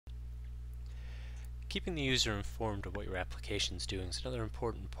Keeping the user informed of what your application is doing is another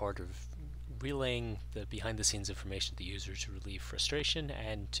important part of relaying the behind-the-scenes information to the user to relieve frustration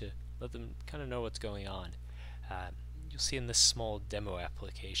and to let them kind of know what's going on. You'll see in this small demo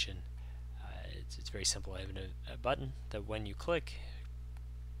application, it's very simple. I have a button that when you click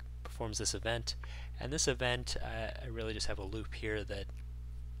performs this event, and this event I really just have a loop here that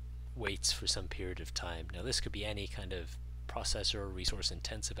waits for some period of time. Now this could be any kind of processor or resource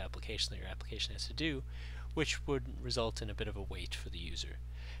intensive application that your application has to do, which would result in a bit of a wait for the user.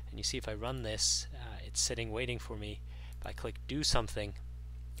 And you see if I run this, it's sitting waiting for me. If I click do something,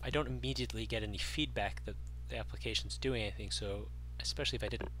 I don't immediately get any feedback that the application's doing anything, so especially if I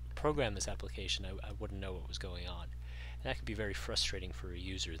didn't program this application, I wouldn't know what was going on. And that can be very frustrating for a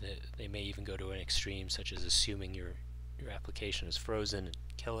user. They may even go to an extreme such as assuming your application is frozen and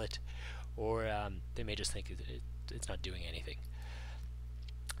kill it, or they may just think it's not doing anything.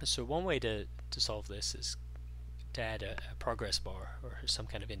 So one way to solve this is to add a progress bar or some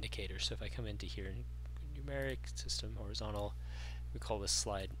kind of indicator. So if I come into here in numeric, system, horizontal, we call this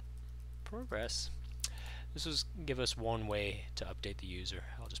slide progress. This will give us one way to update the user.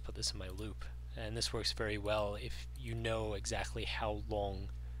 I'll just put this in my loop. And this works very well if you know exactly how long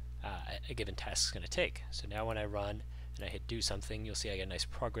a given task is going to take. So now when I run and I hit do something, you'll see I get a nice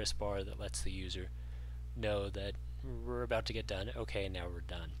progress bar that lets the user know that we're about to get done. Okay, now we're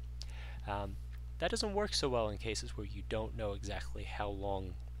done. That doesn't work so well in cases where you don't know exactly how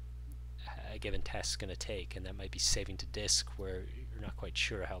long a given task is going to take, and that might be saving to disk where you're not quite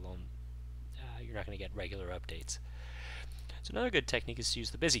sure how long you're not going to get regular updates. So another good technique is to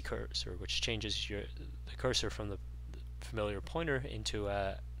use the busy cursor, which changes the cursor from the familiar pointer into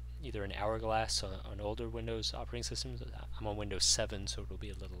either an hourglass on older Windows operating systems. I'm on Windows 7, so it'll be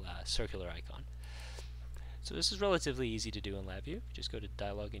a little circular icon. So this is relatively easy to do in LabVIEW. You just go to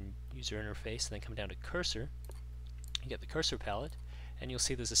Dialog and User Interface, and then come down to Cursor. You get the cursor palette, and you'll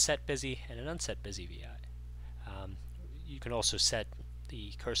see there's a set busy and an unset busy VI. You can also set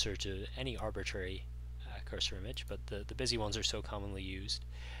the cursor to any arbitrary cursor image, but the busy ones are so commonly used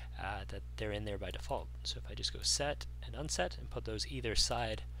that they're in there by default. So if I just go set and unset and put those either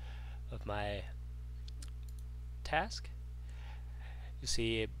side of my task, you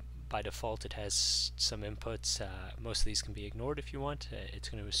see by default it has some inputs. Most of these can be ignored if you want. It's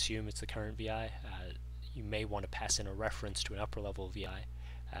going to assume it's the current VI. You may want to pass in a reference to an upper level VI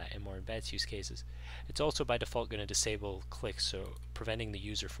in more advanced use cases. It's also by default going to disable clicks, so preventing the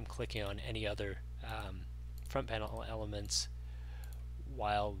user from clicking on any other front panel elements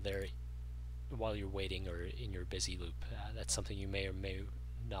while you're waiting or in your busy loop. That's something you may or may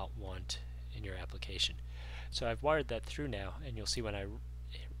not want in your application. So I've wired that through now, and you'll see when I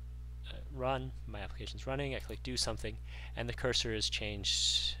run, my application's running, I click do something, and the cursor is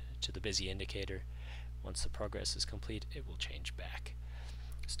changed to the busy indicator. Once the progress is complete, it will change back.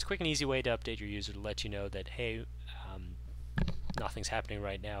 So it's a quick and easy way to update your user to let you know that, hey, nothing's happening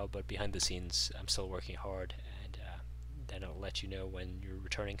right now, but behind the scenes I'm still working hard, and then it'll let you know when you're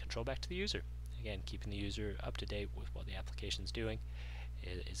returning control back to the user. Again, keeping the user up to date with what the application's doing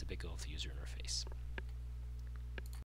is a big goal of the user interface.